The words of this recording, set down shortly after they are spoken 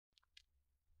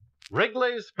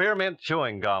Wrigley's Spearmint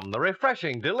Chewing Gum, the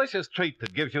refreshing, delicious treat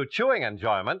that gives you chewing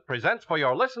enjoyment, presents for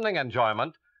your listening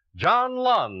enjoyment John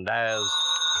Lund as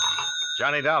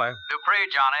Johnny Dollar.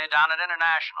 Dupree, Johnny, down at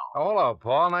International. Oh, hello,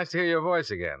 Paul. Nice to hear your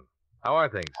voice again. How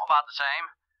are things? Oh, about the same.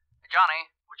 Johnny,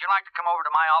 would you like to come over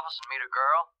to my office and meet a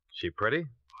girl? She pretty?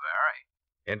 Very.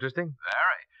 Interesting?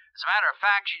 Very. As a matter of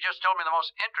fact, she just told me the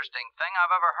most interesting thing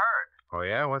I've ever heard. Oh,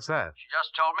 yeah? What's that? She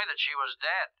just told me that she was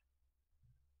dead.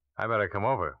 I better come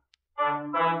over.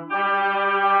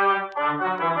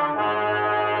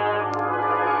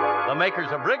 the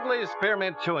makers of Wrigley's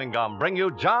Spearmint Chewing Gum bring you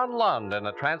John Lund in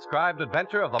a transcribed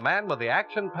adventure of the man with the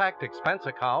action-packed expense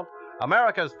account,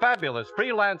 America's fabulous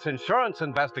freelance insurance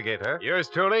investigator. Yours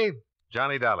truly,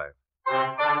 Johnny Dollar.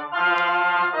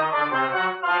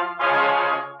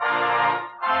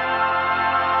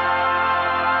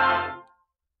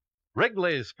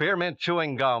 Wrigley's Spearmint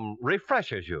Chewing Gum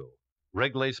refreshes you.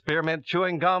 Wrigley's Spearmint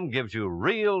Chewing Gum gives you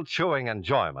real chewing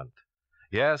enjoyment.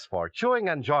 Yes, for chewing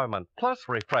enjoyment plus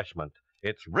refreshment,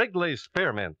 it's Wrigley's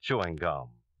Spearmint Chewing Gum.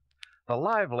 The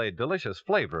lively, delicious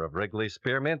flavor of Wrigley's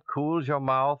Spearmint cools your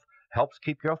mouth, helps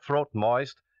keep your throat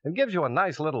moist, and gives you a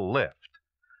nice little lift.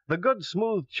 The good,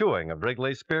 smooth chewing of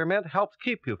Wrigley's Spearmint helps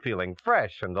keep you feeling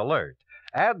fresh and alert,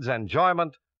 adds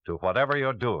enjoyment to whatever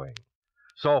you're doing.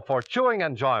 So for chewing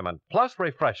enjoyment plus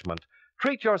refreshment,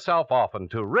 treat yourself often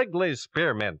to Wrigley's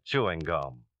Spearmint Chewing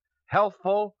Gum.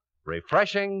 Healthful,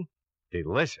 refreshing,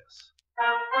 delicious.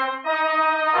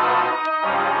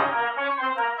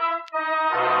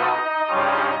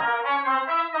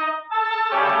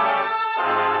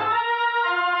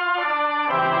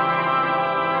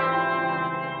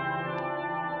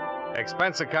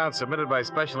 Expense account submitted by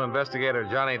Special Investigator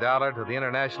Johnny Dollar to the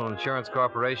International Insurance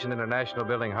Corporation, International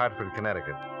Building, Hartford,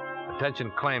 Connecticut.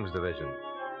 Attention Claims Division.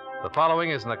 The following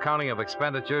is an accounting of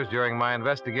expenditures during my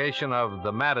investigation of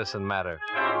the Madison matter.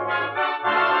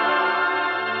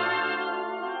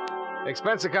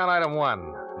 Expense account item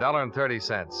 1,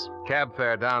 $1.30. Cab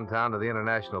fare downtown to the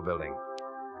International Building.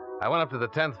 I went up to the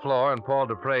 10th floor in Paul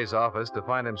Dupre's office to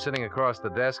find him sitting across the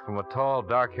desk from a tall,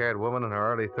 dark-haired woman in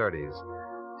her early 30s.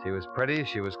 She was pretty,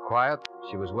 she was quiet,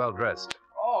 she was well-dressed.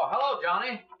 Oh, hello,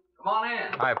 Johnny. Come on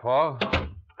in. Hi, Paul.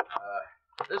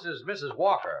 This is Mrs.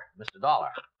 Walker, Mr. Dollar.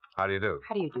 How do you do?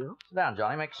 How do you do? Sit down,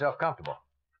 Johnny. Make yourself comfortable.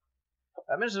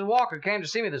 Mrs. Walker came to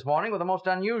see me this morning with a most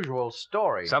unusual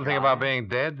story. Something Johnny. about being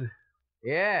dead?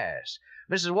 Yes.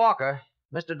 Mrs. Walker,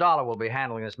 Mr. Dollar will be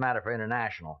handling this matter for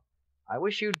International. I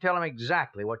wish you'd tell him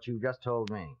exactly what you just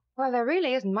told me. Well, there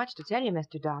really isn't much to tell you,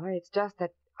 Mr. Dollar. It's just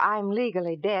that I'm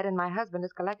legally dead and my husband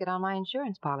is collected on my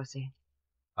insurance policy.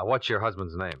 What's your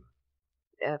husband's name?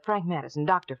 Frank Madison,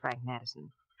 Dr. Frank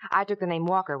Madison. I took the name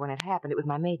Walker when it happened. It was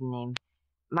my maiden name.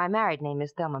 My married name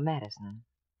is Thelma Madison.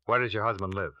 Where does your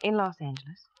husband live? In Los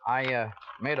Angeles. I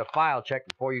made a file check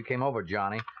before you came over,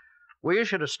 Johnny. We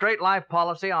issued a straight life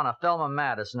policy on a Thelma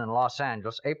Madison in Los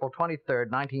Angeles, April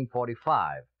 23rd,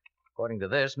 1945. According to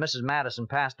this, Mrs. Madison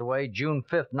passed away June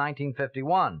 5th,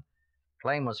 1951.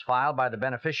 Claim was filed by the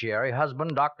beneficiary,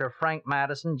 husband, Dr. Frank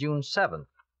Madison, June 7th,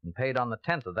 and paid on the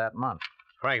 10th of that month.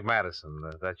 Frank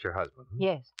Madison, that's your husband?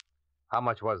 Yes. How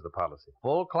much was the policy?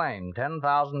 Full claim,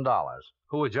 $10,000.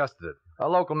 Who adjusted it? A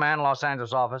local man, Los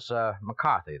Angeles office,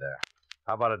 McCarthy there.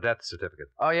 How about a death certificate?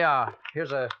 Oh, yeah.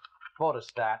 Here's a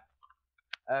photostat.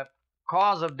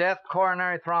 Cause of death,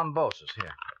 coronary thrombosis.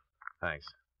 Here. Thanks.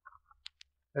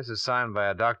 This is signed by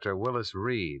a Dr. Willis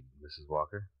Reed, Mrs.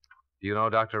 Walker. Do you know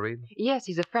Dr. Reed? Yes,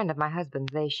 he's a friend of my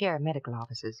husband's. They share medical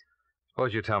offices.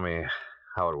 Suppose you tell me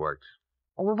how it worked.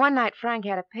 Well, one night Frank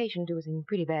had a patient who was in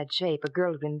pretty bad shape. A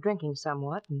girl had been drinking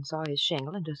somewhat and saw his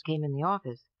shingle and just came in the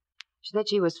office. She said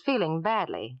she was feeling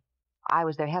badly. I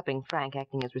was there helping Frank,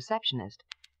 acting as receptionist.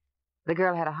 The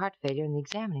girl had a heart failure in the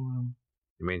examining room.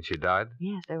 You mean she died?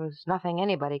 Yes, there was nothing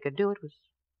anybody could do. It was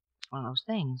one of those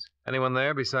things. Anyone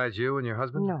there besides you and your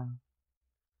husband? No.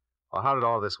 Well, how did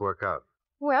all this work out?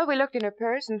 Well, we looked in her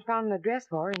purse and found an address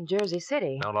for her in Jersey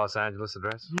City. No Los Angeles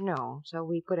address? No, so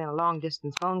we put in a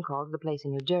long-distance phone call to the place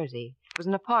in New Jersey. It was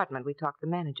an apartment. We talked to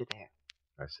the manager there.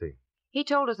 I see. He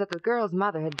told us that the girl's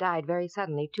mother had died very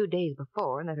suddenly 2 days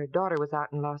before and that her daughter was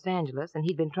out in Los Angeles and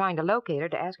he'd been trying to locate her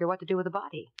to ask her what to do with the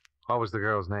body. What was the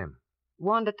girl's name?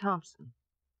 Wanda Thompson.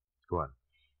 What?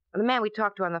 Well, the man we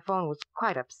talked to on the phone was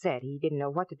quite upset. He didn't know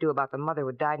what to do about the mother who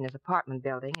had died in his apartment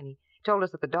building, and he told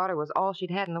us that the daughter was all she'd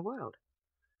had in the world.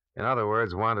 In other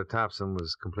words, Wanda Thompson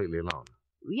was completely alone.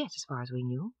 Yes, as far as we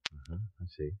knew. I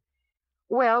see.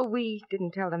 Well, we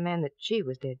didn't tell the man that she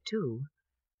was dead, too.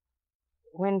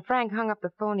 When Frank hung up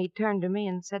the phone, he turned to me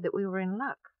and said that we were in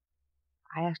luck.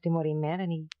 I asked him what he meant,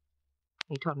 and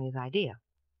he told me his idea.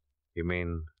 You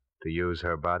mean To use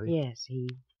her body? Yes, he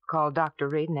called Dr.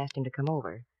 Reed and asked him to come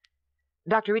over.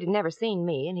 Dr. Reed had never seen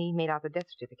me, and he made out the death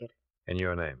certificate. In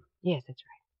your name? Yes, that's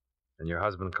right. And your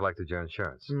husband collected your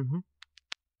insurance? Mm-hmm.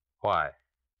 Why?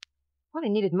 Well, he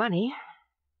needed money.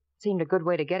 Seemed a good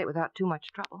way to get it without too much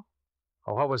trouble.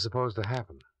 Well, what was supposed to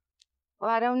happen?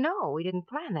 Well, I don't know. We didn't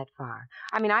plan that far.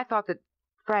 I mean, I thought that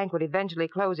Frank would eventually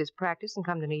close his practice and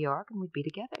come to New York, and we'd be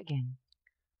together again.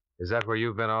 Is that where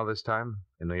you've been all this time?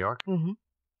 In New York? Mm-hmm.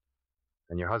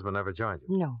 And your husband never joined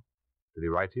you? No. Did he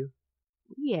write to you?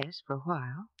 Yes, for a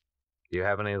while. Do you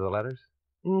have any of the letters?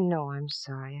 No, I'm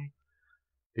sorry.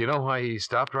 Do you know why he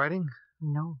stopped writing?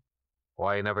 No.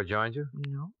 Why he never joined you?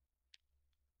 No.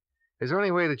 Is there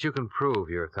any way that you can prove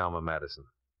you're Thelma Madison?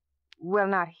 Well,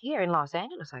 not here in Los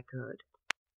Angeles, I could.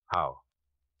 How?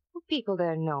 Well, people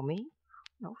there know me.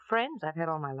 No friends I've had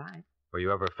all my life. Were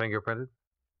you ever fingerprinted?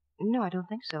 No, I don't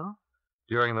think so.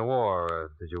 During the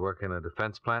war, did you work in a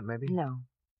defense plant, maybe? No.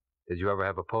 Did you ever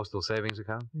have a postal savings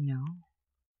account? No.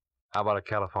 How about a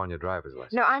California driver's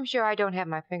license? No, I'm sure I don't have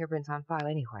my fingerprints on file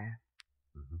anywhere.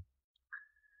 Mm-hmm.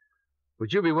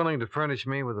 Would you be willing to furnish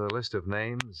me with a list of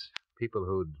names, people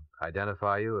who'd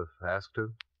identify you if asked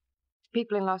to?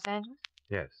 People in Los Angeles?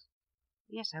 Yes.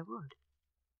 Yes, I would.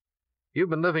 You've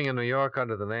been living in New York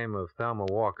under the name of Thelma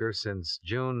Walker since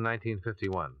June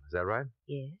 1951. Is that right?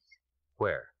 Yes.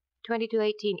 Where?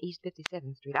 2218 East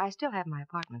 57th Street. I still have my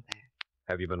apartment there.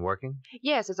 Have you been working?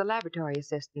 Yes, as a laboratory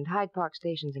assistant, Hyde Park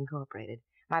Stations Incorporated.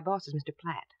 My boss is Mr.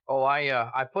 Platt. Oh,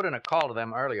 I put in a call to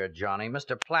them earlier, Johnny.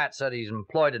 Mr. Platt said he's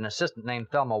employed an assistant named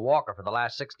Thelma Walker for the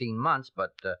last 16 months,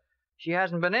 but she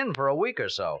hasn't been in for a week or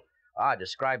so. I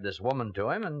described this woman to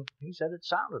him, and he said it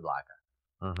sounded like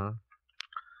her. Mm-hmm.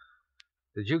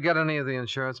 Did you get any of the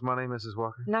insurance money, Mrs.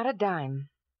 Walker? Not a dime.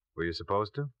 Were you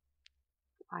supposed to?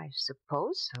 I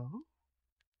suppose so.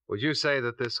 Would you say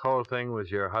that this whole thing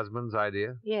was your husband's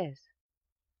idea? Yes.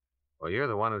 Well, you're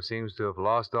the one who seems to have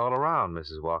lost all around,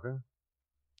 Mrs. Walker.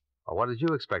 Well, what did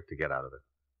you expect to get out of it?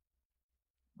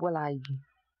 Well, I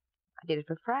did it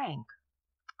for Frank.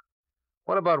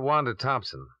 What about Wanda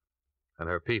Thompson and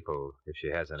her people, if she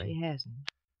has any? She hasn't.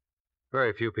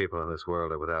 Very few people in this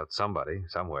world are without somebody,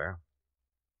 somewhere.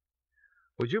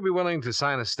 Would you be willing to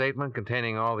sign a statement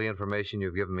containing all the information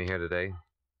you've given me here today?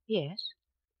 Yes.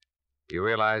 You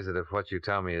realize that if what you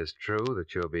tell me is true,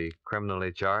 that you'll be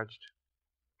criminally charged?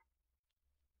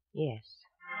 Yes.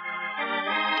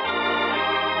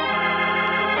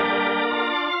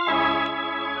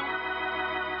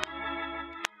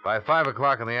 By 5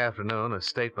 o'clock in the afternoon, a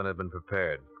statement had been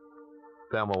prepared.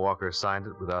 Thelma Walker signed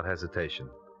it without hesitation.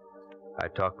 I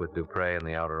talked with Dupre in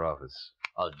the outer office.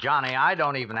 Well, Johnny, I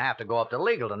don't even have to go up to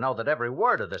legal to know that every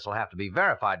word of this will have to be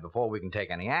verified before we can take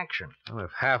any action. Well,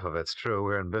 if half of it's true,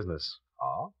 we're in business.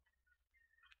 Oh?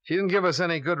 She didn't give us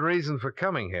any good reason for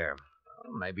coming here.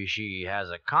 Well, maybe she has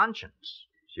a conscience.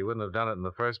 She wouldn't have done it in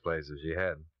the first place if she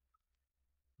had.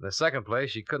 In the second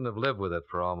place, she couldn't have lived with it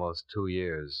for almost 2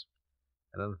 years.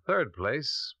 And in the third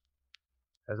place,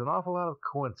 there's an awful lot of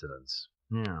coincidence.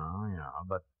 Yeah,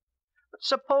 but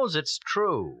suppose it's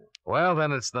true. Well,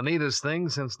 then it's the neatest thing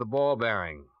since the ball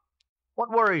bearing.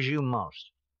 What worries you most?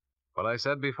 What I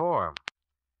said before.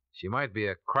 She might be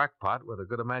a crackpot with a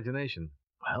good imagination.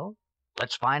 Well,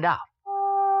 let's find out.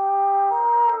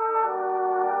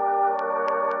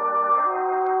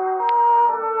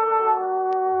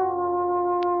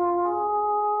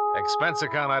 Expense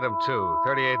account item 2,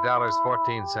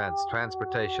 $38.14,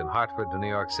 transportation, Hartford to New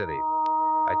York City.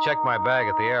 I checked my bag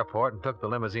at the airport and took the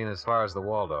limousine as far as the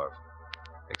Waldorf.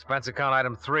 Expense account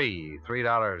item 3,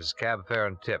 $3 cab fare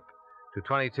and tip to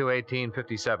 2218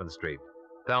 57th Street,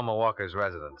 Thelma Walker's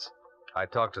residence. I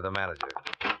talked to the manager.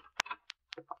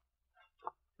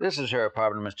 This is her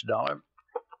apartment, Mr. Dollar.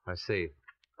 I see.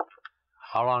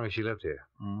 How long has she lived here?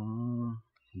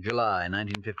 July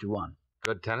 1951.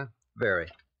 Good tenant? Very.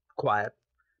 Quiet.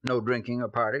 No drinking or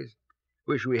parties.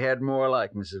 Wish we had more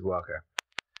like Mrs. Walker.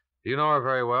 Do you know her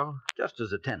very well? Just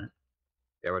as a tenant.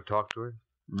 You ever talked to her?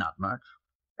 Not much.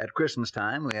 At Christmas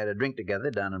time, we had a drink together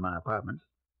down in my apartment.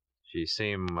 She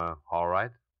seem all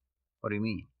right? What do you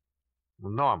mean?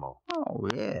 Normal. Oh,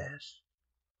 yes.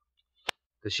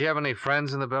 Does she have any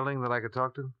friends in the building that I could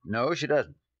talk to? No, she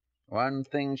doesn't. One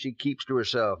thing she keeps to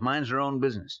herself. Minds her own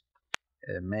business.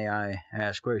 May I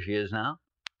ask where she is now?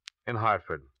 In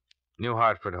Hartford. New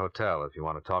Hartford Hotel, if you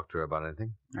want to talk to her about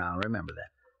anything. I'll remember that.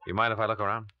 You mind if I look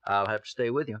around? I'll have to stay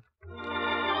with you.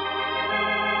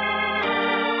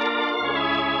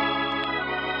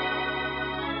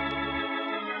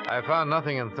 I found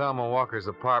nothing in Thelma Walker's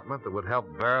apartment that would help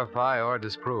verify or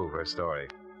disprove her story.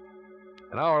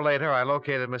 An hour later, I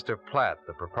located Mr. Platt,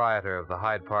 the proprietor of the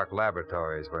Hyde Park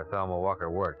Laboratories where Thelma Walker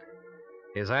worked.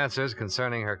 His answers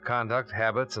concerning her conduct,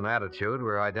 habits, and attitude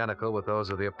were identical with those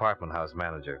of the apartment house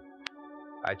manager.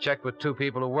 I checked with 2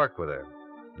 people who worked with her.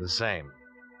 The same.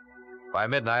 By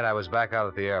midnight, I was back out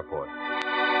at the airport.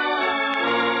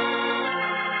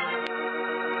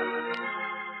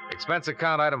 Expense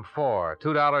account item 4,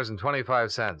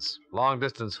 $2.25.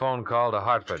 Long-distance phone call to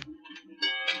Hartford.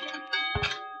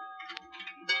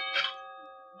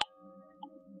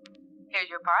 Here's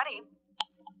your party.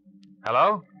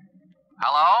 Hello?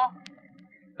 Hello?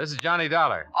 This is Johnny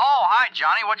Dollar. Oh, hi,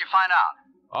 Johnny. What'd you find out?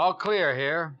 All clear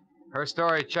here. Her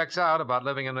story checks out about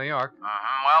living in New York.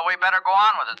 Well, we better go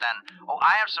on with it then. Oh,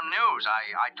 I have some news.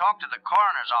 I talked to the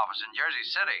coroner's office in Jersey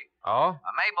City. Oh?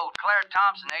 Mabel Claire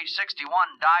Thompson, age 61,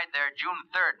 died there June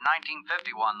 3rd,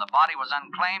 1951. The body was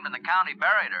unclaimed and the county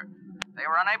buried her. They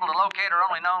were unable to locate her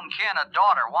only known kin, a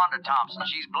daughter, Wanda Thompson.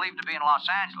 She's believed to be in Los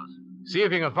Angeles. See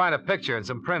if you can find a picture and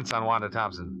some prints on Wanda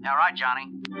Thompson. Yeah, right, Johnny.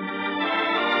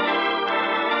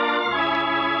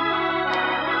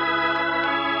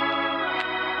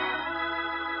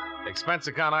 Expense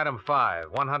account item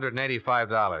 5,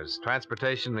 $185.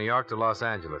 Transportation New York to Los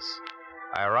Angeles.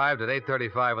 I arrived at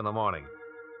 8:35 in the morning.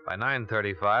 By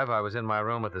 9:35, I was in my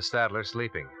room at the Statler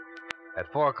sleeping.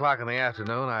 At 4 o'clock in the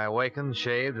afternoon, I awakened,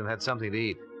 shaved, and had something to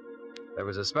eat. There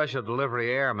was a special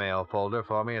delivery airmail folder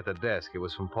for me at the desk. It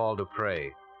was from Paul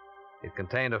Dupre. It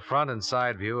contained a front and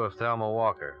side view of Thelma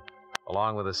Walker,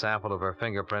 along with a sample of her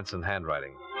fingerprints and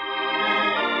handwriting.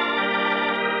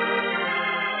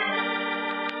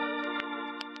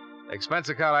 Expense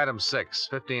account item 6,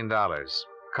 $15.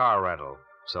 Car rental,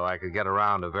 so I could get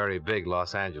around a very big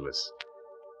Los Angeles.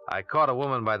 I caught a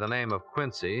woman by the name of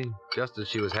Quincy just as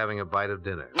she was having a bite of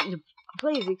dinner.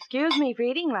 Please excuse me for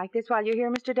eating like this while you're here,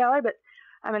 Mr. Dollar, but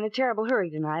I'm in a terrible hurry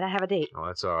tonight. I have a date. Oh,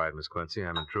 that's all right, Miss Quincy.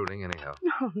 I'm intruding anyhow.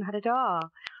 No, not at all.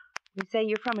 You say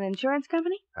you're from an insurance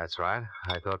company? That's right.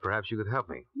 I thought perhaps you could help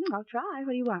me. I'll try.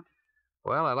 What do you want?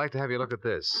 Well, I'd like to have you look at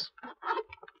this.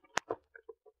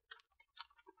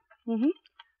 Mm-hmm.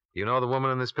 You know the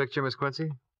woman in this picture, Miss Quincy?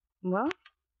 Well,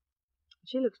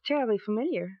 she looks terribly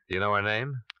familiar. Do you know her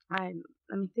name? Let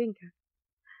me think.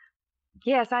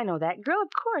 Yes, I know that girl, of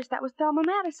course. That was Thelma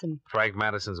Madison. Frank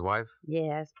Madison's wife?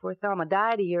 Yes, poor Thelma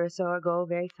died a year or so ago,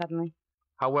 very suddenly.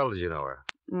 How well did you know her?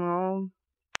 Oh,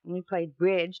 we played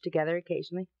bridge together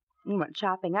occasionally. We went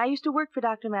shopping. I used to work for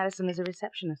Dr. Madison as a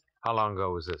receptionist. How long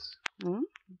ago was this? A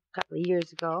couple of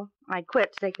years ago. I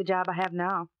quit to take the job I have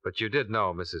now. But you did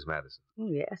know Mrs. Madison? Oh,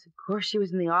 yes, of course. She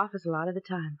was in the office a lot of the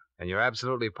time. And you're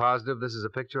absolutely positive this is a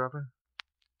picture of her?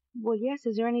 Well, yes.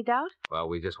 Is there any doubt? Well,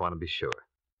 we just want to be sure.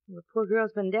 Well, the poor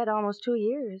girl's been dead almost 2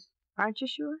 years. Aren't you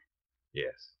sure?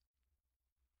 Yes.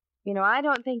 You know, I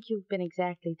don't think you've been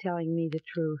exactly telling me the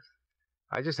truth.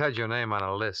 I just had your name on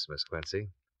a list, Miss Quincy.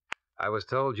 I was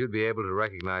told you'd be able to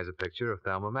recognize a picture of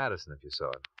Thelma Madison if you saw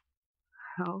it.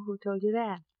 Oh, who told you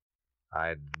that?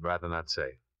 I'd rather not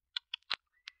say.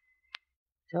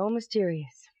 So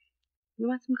mysterious. You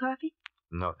want some coffee?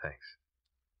 No, thanks.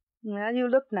 Well, you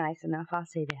look nice enough, I'll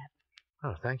say that.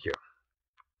 Oh, thank you.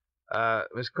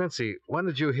 Miss Quincy, when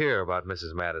did you hear about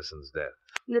Mrs. Madison's death?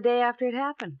 The day after it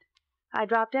happened. I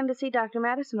dropped in to see Dr.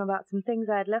 Madison about some things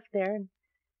I'd left there, and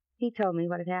he told me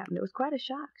what had happened. It was quite a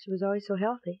shock. She was always so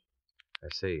healthy. I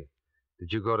see.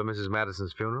 Did you go to Mrs.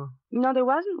 Madison's funeral? No, there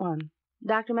wasn't one.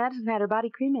 Dr. Madison had her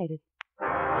body cremated.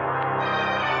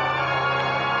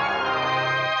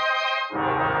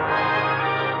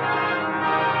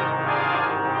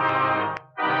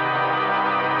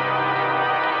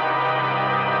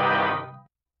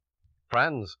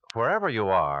 Friends, wherever you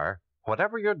are,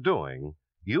 whatever you're doing,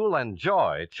 you'll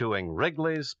enjoy chewing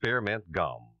Wrigley's Spearmint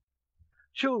Gum.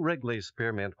 Chew Wrigley's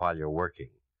Spearmint while you're working.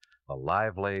 The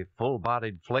lively,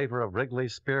 full-bodied flavor of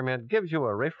Wrigley's Spearmint gives you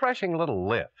a refreshing little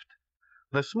lift.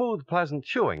 The smooth, pleasant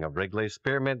chewing of Wrigley's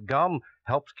Spearmint Gum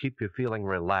helps keep you feeling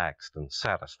relaxed and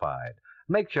satisfied,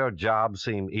 makes your job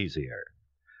seem easier.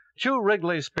 Chew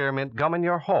Wrigley's Spearmint Gum in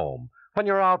your home, when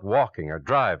you're out walking or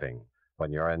driving,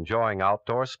 when you're enjoying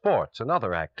outdoor sports and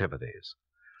other activities.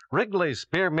 Wrigley's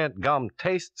Spearmint Gum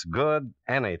tastes good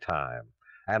anytime,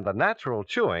 and the natural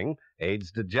chewing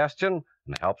aids digestion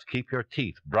and helps keep your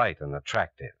teeth bright and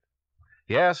attractive.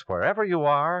 Yes, wherever you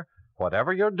are,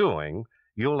 whatever you're doing,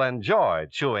 you'll enjoy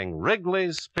chewing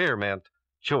Wrigley's Spearmint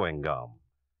Chewing Gum.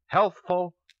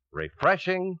 Healthful,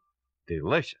 refreshing,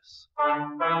 delicious.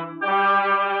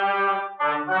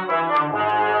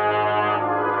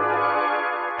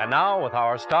 And now, with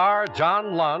our star,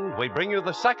 John Lund, we bring you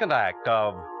the second act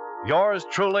of Yours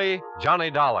Truly, Johnny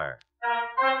Dollar.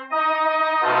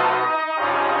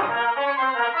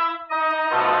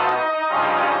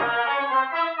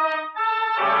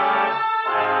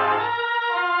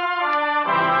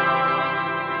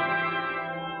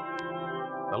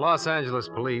 Los Angeles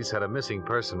police had a missing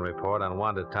person report on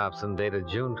Wanda Thompson dated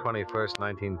June 21st,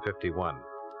 1951.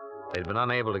 They'd been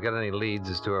unable to get any leads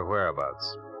as to her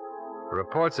whereabouts. The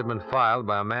reports had been filed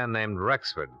by a man named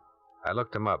Rexford. I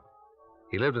looked him up.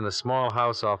 He lived in a small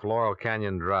house off Laurel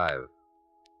Canyon Drive.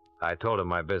 I told him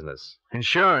my business.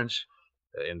 Insurance?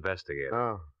 Investigator.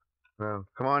 Oh. Well,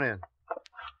 come on in.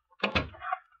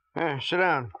 Here, sit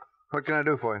down. What can I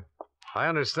do for you? I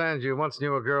understand you once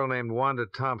knew a girl named Wanda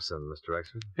Thompson, Mr.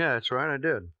 Rexford. Yeah, that's right, I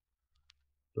did.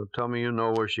 Don't tell me you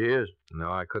know where she is.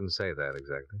 No, I couldn't say that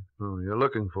exactly. Oh, you're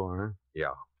looking for her, huh?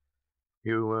 Yeah.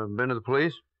 You been to the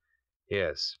police?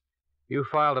 Yes. You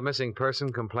filed a missing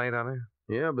person complaint on her?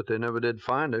 Yeah, but they never did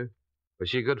find her. Was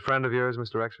she a good friend of yours,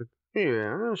 Mr. Rexford?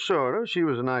 Yeah, sort of. She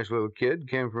was a nice little kid.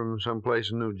 Came from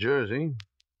someplace in New Jersey.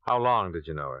 How long did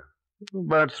you know her?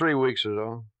 About 3 weeks or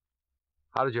so.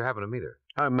 How did you happen to meet her?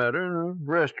 I met her in a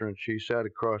restaurant. She sat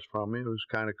across from me. It was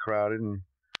kind of crowded, and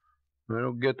I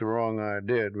don't get the wrong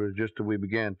idea. It was just that we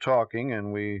began talking,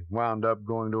 and we wound up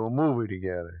going to a movie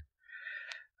together.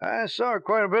 I saw her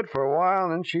quite a bit for a while,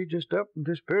 and then she just up and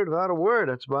disappeared without a word.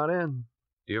 That's about it.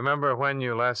 Do you remember when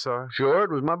you last saw her? Sure,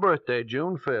 it was my birthday,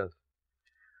 June 5th.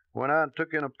 Went out and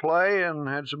took in a play and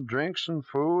had some drinks and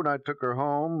food. I took her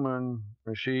home,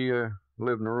 and she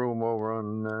lived in a room over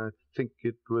on, I think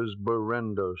it was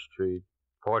Berendo Street.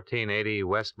 1480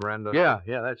 West Miranda?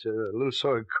 Yeah, that's a little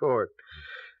sort of court.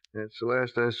 That's the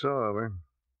last I saw of her.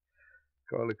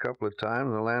 Called a couple of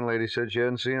times. The landlady said she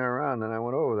hadn't seen her around, then I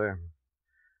went over there.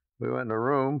 We went in the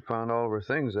room, found all of her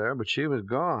things there, but she was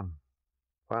gone.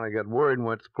 Finally got worried and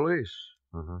went to the police.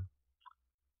 Mm-hmm.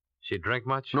 She drink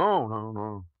much?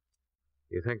 No.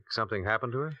 You think something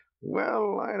happened to her?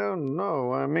 Well, I don't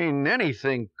know. I mean,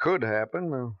 anything could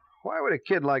happen. Why would a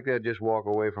kid like that just walk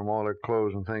away from all her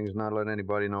clothes and things and not let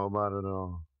anybody know about it at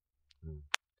all?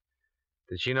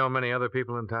 Did she know many other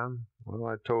people in town?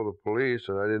 Well, I told the police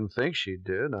that I didn't think she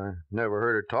did. I never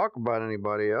heard her talk about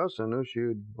anybody else. I knew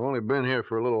she'd only been here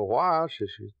for a little while. She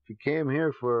came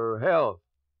here for health.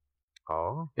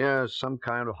 Oh? Yeah, some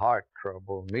kind of heart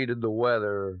trouble. Needed the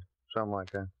weather or something like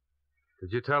that.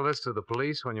 Did you tell this to the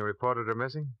police when you reported her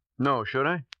missing? No, should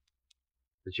I?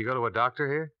 Did she go to a doctor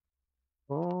here?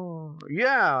 Oh,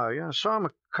 yeah. I saw him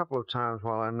a couple of times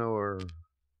while I knew her.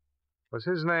 Was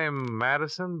his name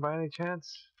Madison, by any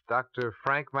chance? Dr.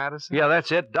 Frank Madison? Yeah,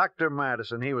 that's it. Dr.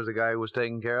 Madison. He was the guy who was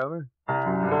taking care of her.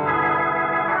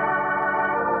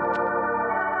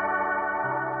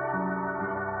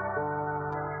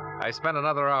 I spent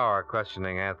another hour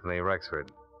questioning Anthony Rexford.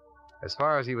 As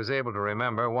far as he was able to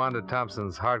remember, Wanda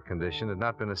Thompson's heart condition had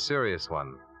not been a serious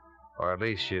one, or at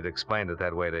least she had explained it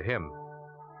that way to him.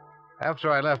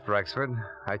 After I left Rexford,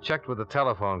 I checked with the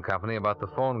telephone company about the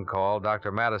phone call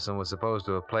Dr. Madison was supposed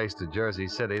to have placed to Jersey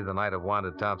City the night of Wanda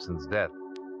Thompson's death.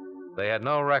 They had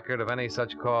no record of any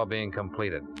such call being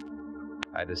completed.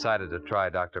 I decided to try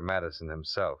Dr. Madison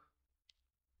himself.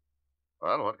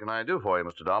 Well, what can I do for you,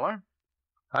 Mr. Dollar?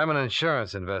 I'm an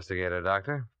insurance investigator,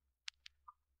 Doctor.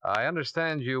 I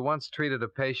understand you once treated a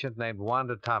patient named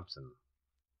Wanda Thompson.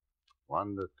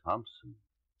 Wanda Thompson?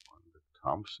 Wanda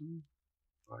Thompson?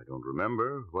 I don't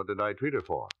remember. What did I treat her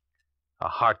for? A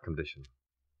heart condition.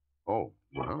 Oh,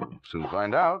 well, soon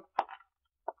find out.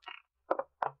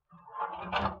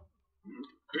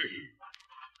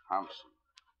 Thompson.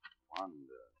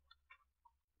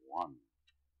 Wanda.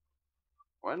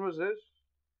 When was this?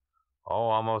 Oh,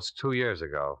 almost 2 years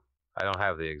ago. I don't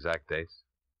have the exact dates.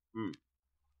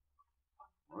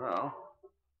 Well,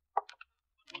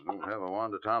 I don't have a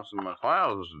Wanda Thompson in my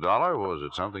files, Mr. Dollar. Was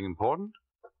it something important?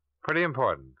 Pretty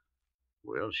important.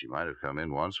 Well, she might have come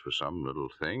in once for some little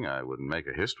thing. I wouldn't make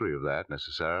a history of that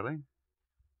necessarily.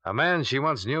 A man she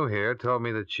once knew here told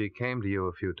me that she came to you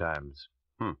a few times.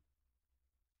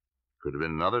 Could have been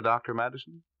another Dr.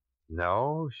 Madison?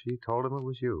 No, she told him it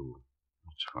was you.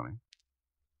 That's funny.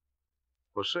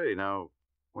 Well, say, now,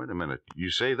 wait a minute. You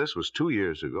say this was 2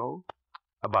 years ago?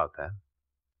 About that.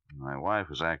 My wife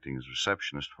was acting as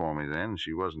receptionist for me then.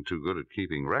 She wasn't too good at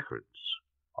keeping records.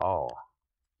 Oh.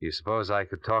 You suppose I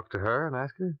could talk to her and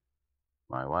ask her?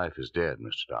 My wife is dead,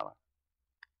 Mr. Dollar.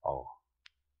 Oh.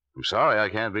 I'm sorry I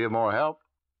can't be of more help.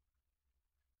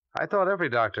 I thought every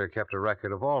doctor kept a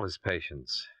record of all his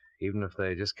patients, even if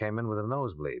they just came in with a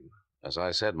nosebleed. As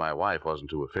I said, my wife wasn't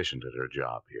too efficient at her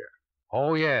job here.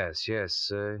 Oh, yes. You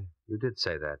did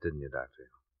say that, didn't you,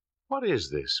 Doctor? What is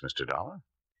this, Mr. Dollar?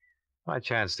 My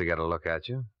chance to get a look at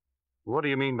you. What do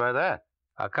you mean by that?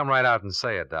 I'll come right out and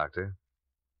say it, Doctor.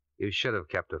 You should have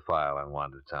kept a file on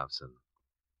Wanda Thompson.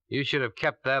 You should have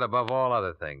kept that above all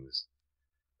other things.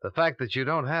 The fact that you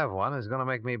don't have one is going to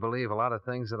make me believe a lot of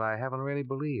things that I haven't really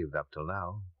believed up till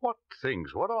now. What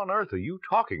things? What on earth are you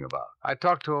talking about? I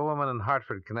talked to a woman in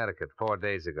Hartford, Connecticut 4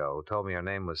 days ago who told me her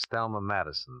name was Thelma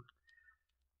Madison.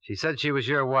 She said she was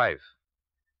your wife.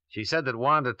 She said that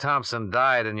Wanda Thompson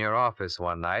died in your office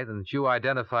one night and that you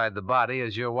identified the body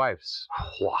as your wife's.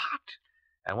 What?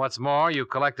 And what's more, you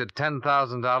collected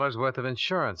 $10,000 worth of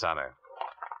insurance on her.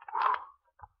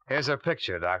 Here's her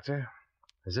picture, Doctor.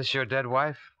 Is this your dead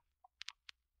wife?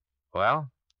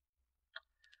 Well?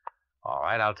 All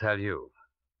right, I'll tell you.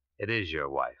 It is your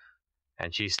wife.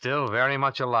 And she's still very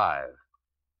much alive.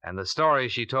 And the story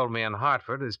she told me in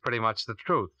Hartford is pretty much the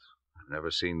truth. I've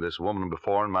never seen this woman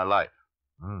before in my life.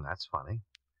 That's funny.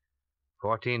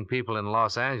 14 people in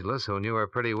Los Angeles who knew her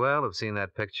pretty well have seen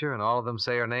that picture, and all of them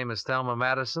say her name is Thelma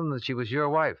Madison, that she was your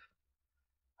wife.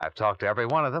 I've talked to every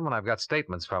one of them, and I've got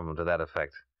statements from them to that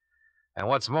effect. And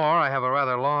what's more, I have a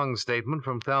rather long statement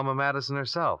from Thelma Madison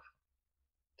herself.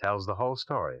 Tells the whole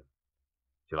story.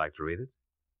 Would you like to read it?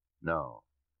 No.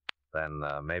 Then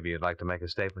maybe you'd like to make a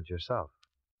statement yourself.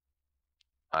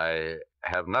 I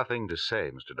have nothing to say,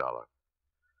 Mr. Dollar.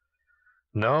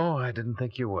 No, I didn't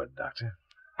think you would, Doctor.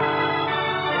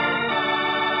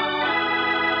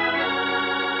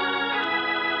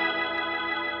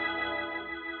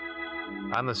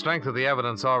 On the strength of the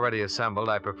evidence already assembled,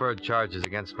 I preferred charges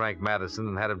against Frank Madison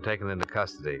and had him taken into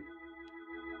custody.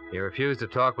 He refused to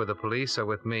talk with the police or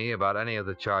with me about any of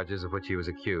the charges of which he was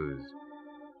accused.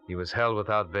 He was held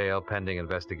without bail pending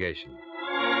investigation.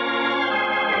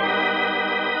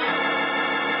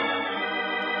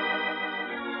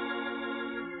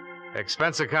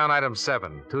 Expense account item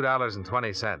 7,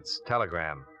 $2.20.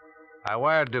 Telegram. I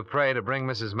wired Dupre to bring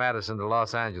Mrs. Madison to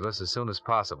Los Angeles as soon as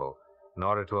possible in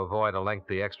order to avoid a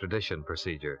lengthy extradition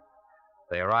procedure.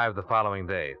 They arrived the following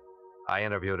day. I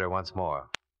interviewed her once more.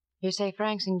 You say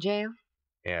Frank's in jail?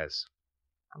 Yes.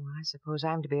 Oh, I suppose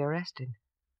I'm to be arrested.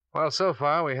 Well, so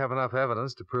far we have enough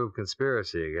evidence to prove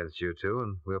conspiracy against you two,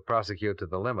 and we'll prosecute to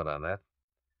the limit on that.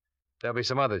 There'll be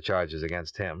some other charges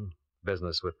against him,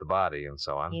 business with the body and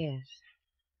so on. Yes.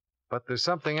 But there's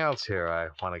something else here I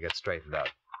want to get straightened out.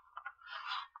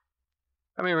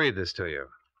 Let me read this to you.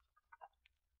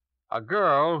 A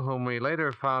girl whom we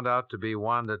later found out to be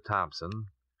Wanda Thompson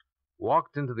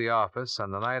walked into the office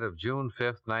on the night of June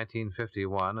 5th,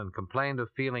 1951, and complained of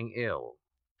feeling ill.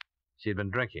 She had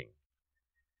been drinking.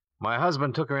 My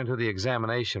husband took her into the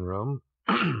examination room,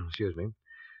 excuse me,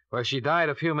 where she died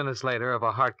a few minutes later of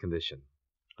a heart condition.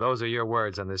 Those are your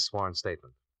words on this sworn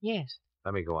statement. Yes.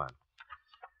 Let me go on.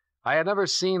 I had never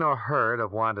seen or heard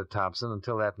of Wanda Thompson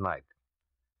until that night.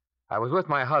 I was with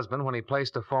my husband when he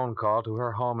placed a phone call to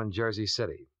her home in Jersey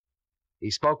City.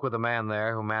 He spoke with a man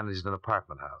there who managed an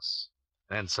apartment house,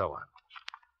 and so on.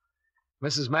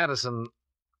 Mrs. Madison,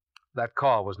 that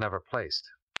call was never placed.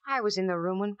 I was in the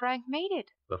room when Frank made it.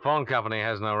 The phone company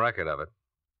has no record of it.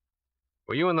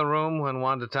 Were you in the room when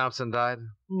Wanda Thompson died?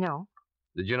 No.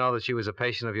 Did you know that she was a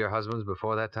patient of your husband's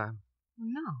before that time?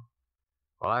 No.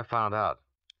 Well, I found out.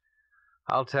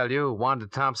 I'll tell you, Wanda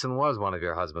Thompson was one of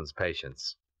your husband's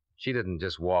patients. She didn't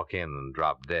just walk in and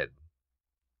drop dead.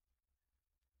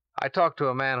 I talked to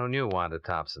a man who knew Wanda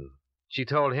Thompson. She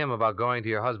told him about going to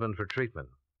your husband for treatment.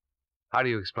 How do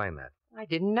you explain that? I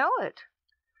didn't know it.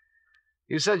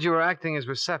 You said you were acting as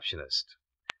receptionist.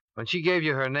 When she gave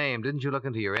you her name, didn't you look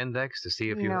into your index to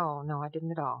see if you... No, I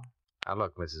didn't at all. Now,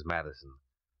 look, Mrs. Madison.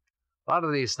 A lot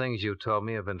of these things you told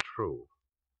me have been true,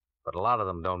 but a lot of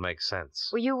them don't make sense.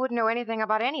 Well, you wouldn't know anything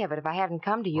about any of it if I hadn't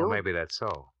come to you. Well, maybe that's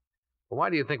so. But why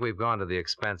do you think we've gone to the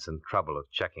expense and trouble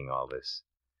of checking all this?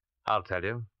 I'll tell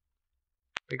you.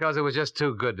 Because it was just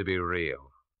too good to be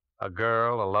real. A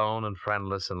girl, alone and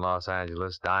friendless in Los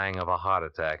Angeles, dying of a heart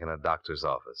attack in a doctor's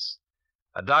office.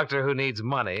 A doctor who needs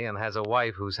money and has a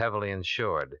wife who's heavily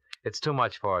insured. It's too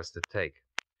much for us to take.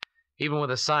 Even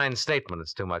with a signed statement,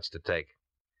 it's too much to take.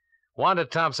 Wanda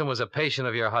Thompson was a patient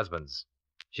of your husband's.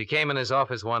 She came in his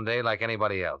office one day like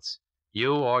anybody else.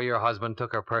 You or your husband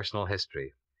took her personal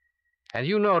history. And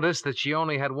you noticed that she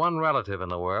only had one relative in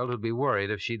the world who'd be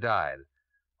worried if she died.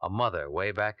 A mother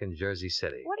way back in Jersey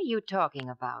City. What are you talking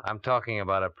about? I'm talking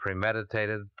about a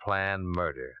premeditated, planned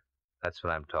murder. That's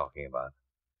what I'm talking about.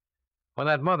 When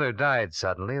that mother died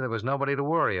suddenly, there was nobody to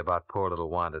worry about poor little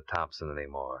Wanda Thompson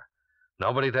anymore.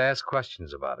 Nobody to ask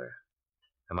questions about her.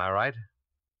 Am I right?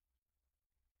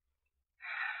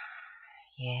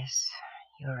 Yes,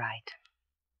 you're right.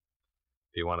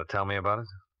 Do you want to tell me about it?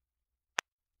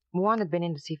 Juan had been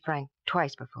in to see Frank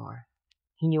twice before.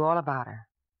 He knew all about her.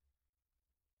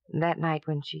 And that night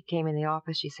when she came in the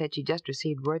office, she said she just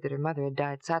received word that her mother had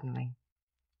died suddenly.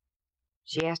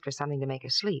 She asked for something to make her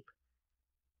sleep.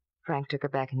 Frank took her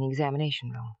back in the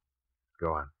examination room.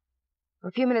 Go on.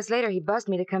 A few minutes later, he buzzed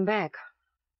me to come back.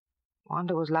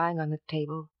 Wanda was lying on the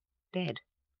table, dead.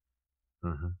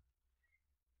 Mm-hmm.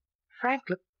 Frank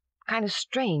looked kind of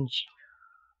strange,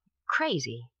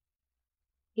 crazy.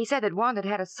 He said that Wanda had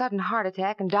had a sudden heart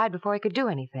attack and died before he could do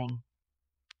anything.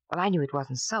 Well, I knew it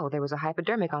wasn't so. There was a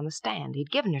hypodermic on the stand.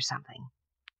 He'd given her something.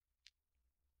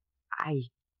 I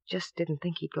just didn't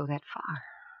think he'd go that far.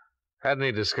 Hadn't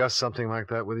he discussed something like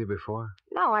that with you before?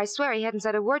 No, I swear he hadn't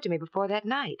said a word to me before that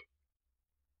night.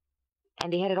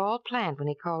 And he had it all planned when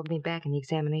he called me back in the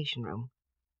examination room.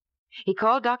 He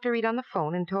called Dr. Reed on the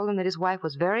phone and told him that his wife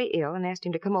was very ill and asked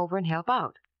him to come over and help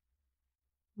out.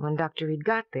 When Dr. Reed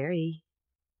got there, he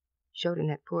showed him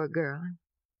that poor girl, and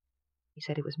he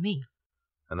said it was me.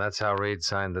 And that's how Reed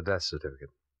signed the death certificate?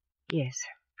 Yes.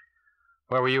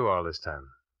 Where were you all this time?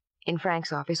 In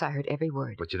Frank's office, I heard every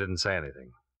word. But you didn't say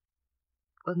anything?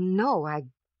 Well, no, I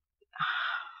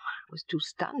was too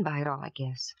stunned by it all, I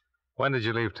guess. When did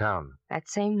you leave town? That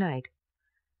same night.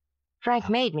 Frank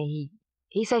made me.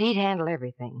 He said he'd handle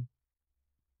everything.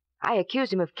 I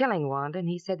accused him of killing Wanda, and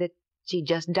he said that she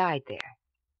just died there.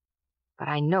 But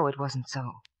I know it wasn't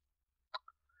so.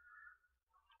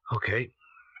 Okay.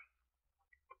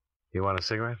 You want a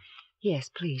cigarette? Yes,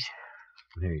 please.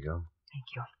 Here you go. Thank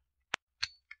you.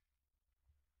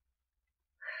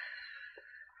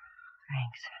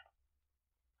 Thanks.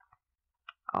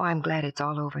 Oh, I'm glad it's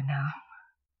all over now.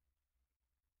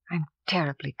 I'm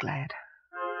terribly glad.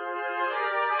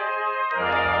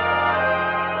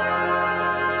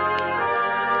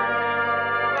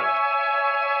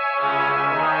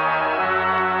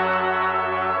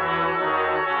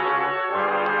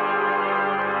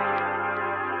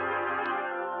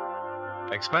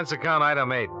 Expense account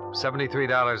item 8,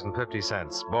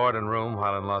 $73.50. Board and room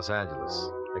while in Los Angeles.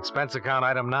 Expense account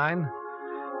item 9,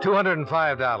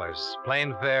 $205.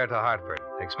 Plane fare to Hartford.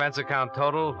 Expense account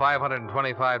total,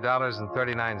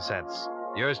 $525.39.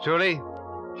 Yours truly,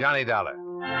 Johnny Dollar.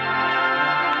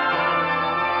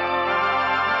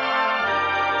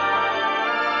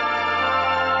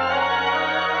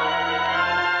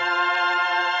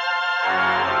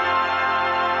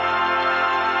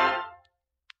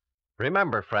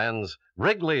 Remember, friends,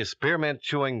 Wrigley's Spearmint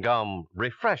Chewing Gum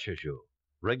refreshes you.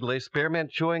 Wrigley's Spearmint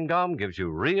Chewing Gum gives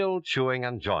you real chewing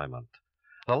enjoyment.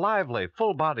 The lively,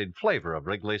 full-bodied flavor of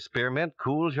Wrigley's Spearmint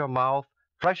cools your mouth,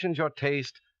 freshens your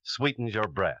taste, sweetens your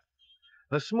breath.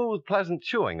 The smooth, pleasant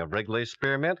chewing of Wrigley's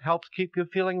Spearmint helps keep you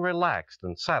feeling relaxed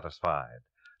and satisfied,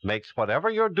 makes whatever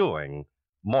you're doing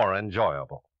more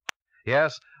enjoyable.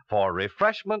 Yes, for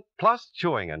refreshment plus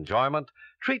chewing enjoyment,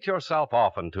 treat yourself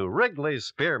often to Wrigley's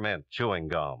Spearmint Chewing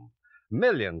Gum.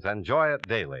 Millions enjoy it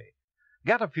daily.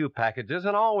 Get a few packages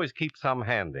and always keep some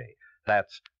handy.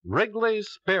 That's Wrigley's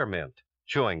Spearmint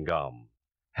Chewing Gum.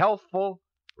 Healthful,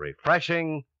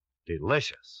 refreshing,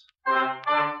 delicious.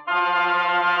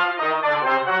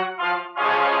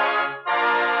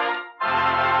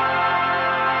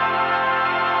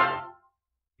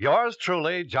 Yours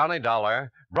truly, Johnny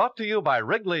Dollar, brought to you by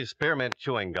Wrigley's Spearmint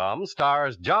Chewing Gum,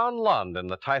 stars John Lund in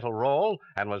the title role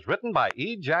and was written by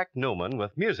E. Jack Newman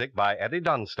with music by Eddie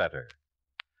Dunstetter.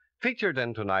 Featured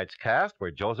in tonight's cast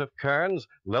were Joseph Kearns,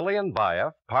 Lillian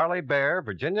Baeff, Parley Bear,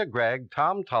 Virginia Gregg,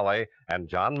 Tom Tully, and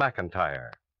John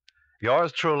McIntyre.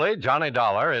 Yours truly, Johnny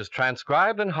Dollar, is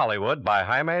transcribed in Hollywood by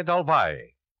Jaime Del Valle.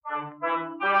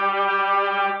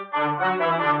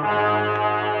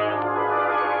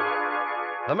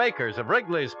 The makers of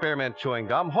Wrigley's Spearmint Chewing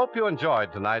Gum hope you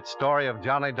enjoyed tonight's story of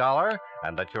Johnny Dollar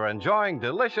and that you're enjoying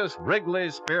delicious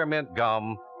Wrigley's Spearmint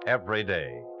Gum every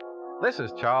day. This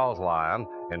is Charles Lyon,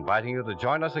 inviting you to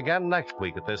join us again next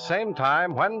week at this same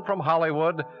time when, from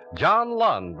Hollywood, John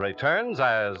Lund returns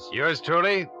as... Yours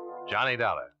truly, Johnny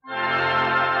Dollar.